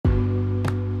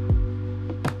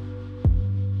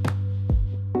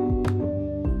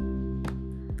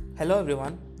Hello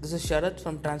everyone, this is Sharath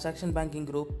from Transaction Banking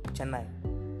Group, Chennai.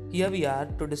 Here we are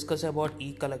to discuss about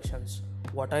e-collections,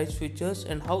 what are its features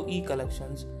and how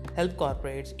e-collections help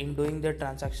corporates in doing their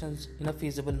transactions in a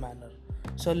feasible manner.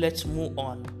 So let's move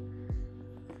on.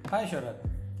 Hi Sharath,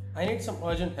 I need some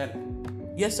urgent help.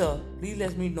 Yes sir, please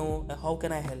let me know how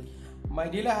can I help. My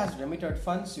dealer has remitted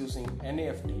funds using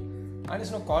NEFT and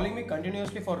is now calling me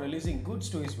continuously for releasing goods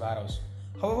to his warehouse.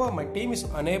 However, my team is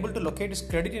unable to locate his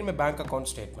credit in my bank account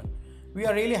statement. We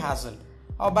are really hassled.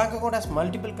 Our bank account has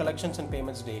multiple collections and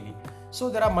payments daily, so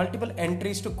there are multiple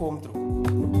entries to comb through.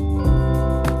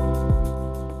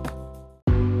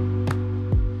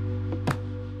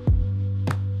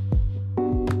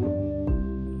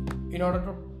 In order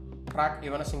to track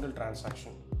even a single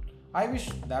transaction, I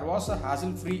wish there was a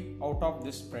hassle-free out of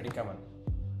this predicament.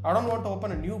 I don't want to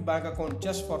open a new bank account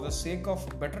just for the sake of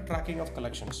better tracking of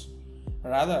collections.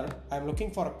 Rather, I am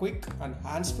looking for a quick and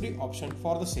hands-free option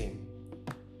for the same.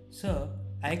 Sir,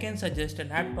 I can suggest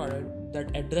an app product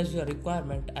that addresses your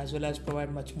requirement as well as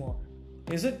provide much more.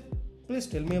 Is it? Please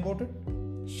tell me about it.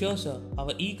 Sure sir,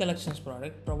 our e-collections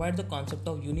product provides the concept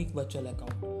of unique virtual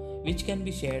account, which can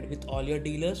be shared with all your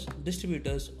dealers,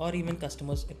 distributors or even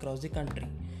customers across the country.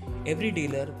 Every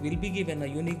dealer will be given a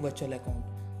unique virtual account.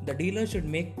 The dealer should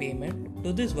make payment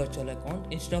to this virtual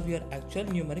account instead of your actual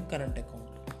numeric current account.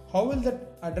 How will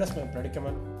that address my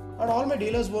predicament? And all my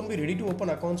dealers won't be ready to open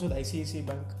accounts with ICICI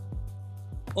Bank.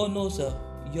 Oh no sir,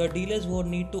 your dealers won't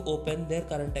need to open their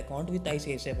current account with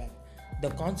ICICI Bank. The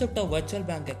concept of virtual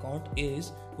bank account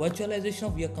is virtualization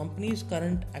of your company's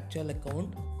current actual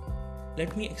account.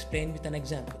 Let me explain with an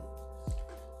example.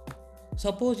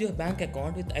 Suppose your bank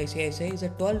account with ICICI is a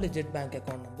 12-digit bank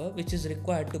account number which is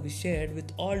required to be shared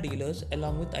with all dealers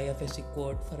along with IFSC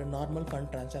code for a normal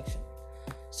fund transaction.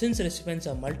 Since recipients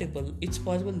are multiple, it's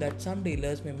possible that some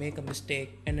dealers may make a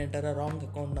mistake and enter a wrong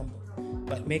account number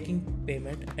while making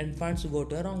payment and funds go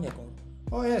to a wrong account.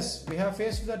 Oh yes, we have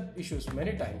faced that issues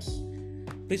many times.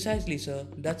 Precisely sir,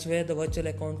 that's where the virtual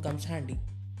account comes handy.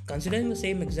 Considering the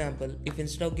same example, if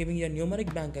instead of giving your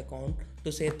numeric bank account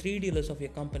to say 3 dealers of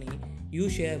your company, you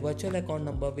share a virtual account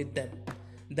number with them,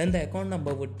 then the account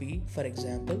number would be, for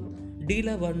example,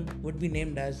 dealer 1 would be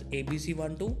named as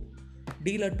ABC12,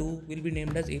 dealer 2 will be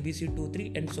named as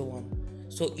ABC23 and so on.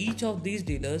 So each of these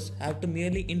dealers have to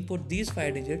merely input these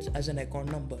 5 digits as an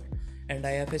account number and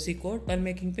IFSC code while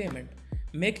making payment,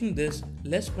 making this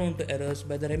less prone to errors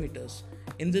by the remitters,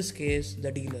 in this case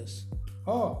the dealers.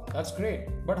 Oh, that's great.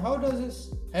 But how does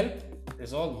this help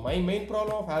resolve my main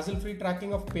problem of hassle-free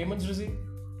tracking of payments received?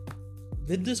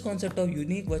 With this concept of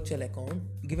unique virtual account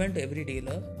given to every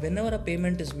dealer, whenever a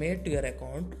payment is made to your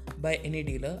account by any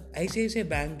dealer, ICICI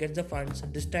Bank gets the funds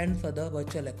destined for the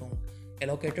virtual account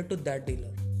allocated to that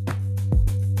dealer.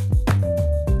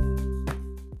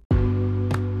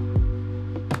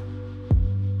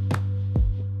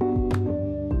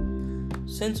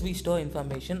 Since we store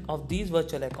information of these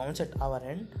virtual accounts at our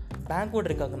end, bank would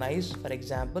recognize, for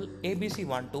example,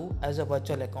 ABC12 as a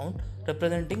virtual account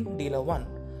representing dealer 1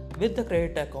 with the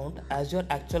credit account as your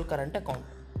actual current account,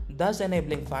 thus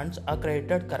enabling funds are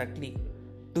credited correctly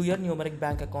to your numeric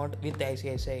bank account with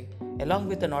ICICI, along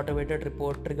with an automated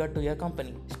report triggered to your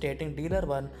company stating dealer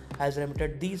 1 has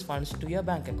remitted these funds to your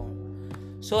bank account.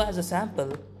 So as a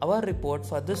sample, our report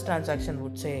for this transaction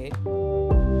would say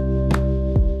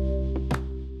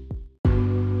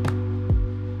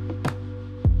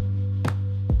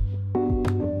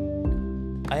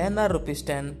INR Rs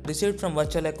 10 received from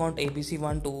virtual account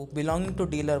ABC12 belonging to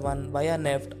dealer 1 via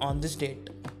NEFT on this date.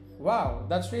 Wow,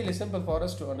 that's really simple for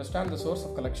us to understand the source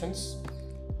of collections.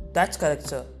 That's correct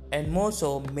sir. And more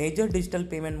so, major digital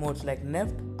payment modes like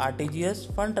NEFT,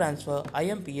 RTGS, fund transfer,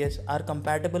 IMPS are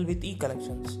compatible with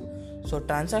e-collections. So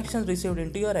transactions received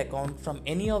into your account from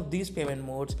any of these payment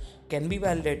modes can be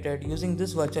validated using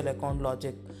this virtual account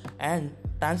logic and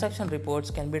transaction reports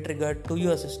can be triggered to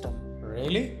your system.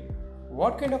 Really?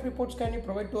 What kind of reports can you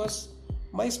provide to us?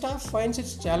 My staff finds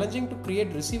it challenging to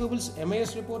create receivables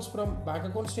MIS reports from bank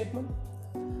account statement.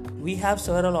 We have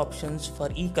several options for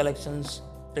e-collections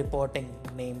reporting,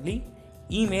 namely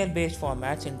email-based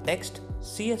formats in text,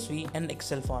 CSV and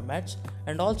Excel formats,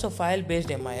 and also file-based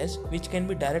MIS which can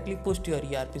be directly pushed to your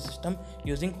ERP system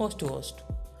using host-to-host.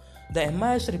 The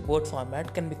MIS report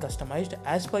format can be customized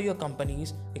as per your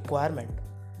company's requirement.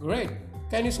 Great.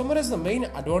 Can you summarize the main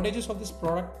advantages of this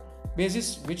product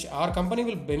basis which our company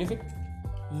will benefit?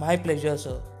 My pleasure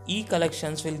sir.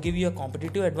 E-collections will give you a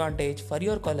competitive advantage for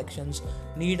your collections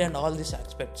need and all these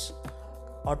aspects.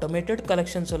 automated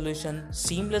collection solution,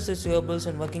 seamless receivables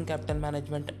and working capital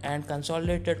management, and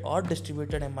consolidated or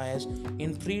distributed MIS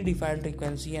in predefined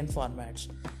frequency and formats.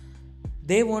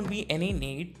 There won't be any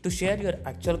need to share your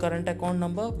actual current account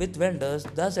number with vendors,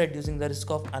 thus reducing the risk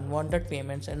of unwanted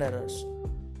payments and errors.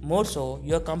 More so,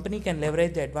 your company can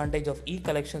leverage the advantage of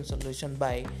e-collection solution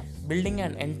by building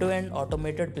an end-to-end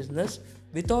automated business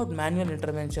without manual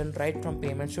intervention right from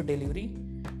payments to delivery,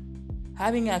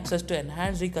 having access to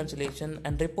enhanced reconciliation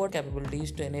and report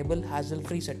capabilities to enable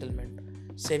hassle-free settlement,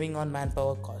 saving on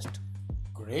manpower cost.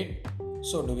 Great.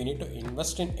 So, do we need to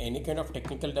invest in any kind of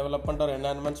technical development or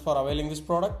enhancements for availing this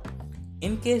product?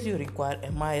 In case you require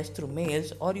MIS through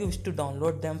mails or you wish to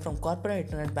download them from corporate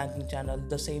internet banking channel,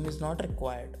 the same is not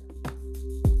required.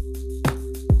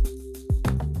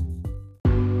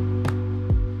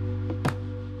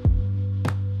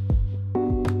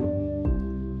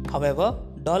 However,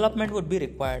 development would be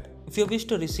required if you wish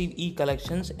to receive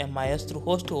e-collections MIS through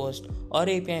host-to-host or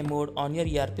API mode on your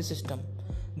ERP system.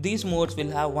 These modes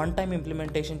will have one-time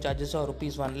implementation charges of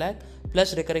Rs 1 lakh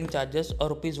plus recurring charges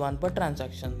of Rs 1 per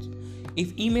transactions.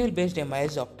 If email-based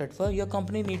MIS is opted for, your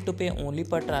company need to pay only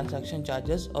per transaction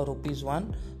charges of Rs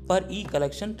 1 per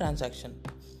e-collection transaction.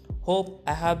 Hope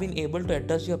I have been able to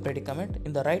address your predicament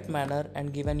in the right manner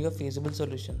and given you a feasible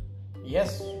solution.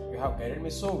 Yes, you have guided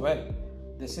me so well.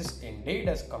 This is indeed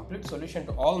a complete solution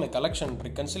to all my collection,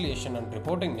 reconciliation and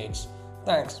reporting needs.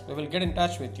 Thanks. We will get in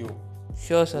touch with you.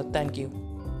 Sure, sir. Thank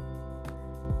you.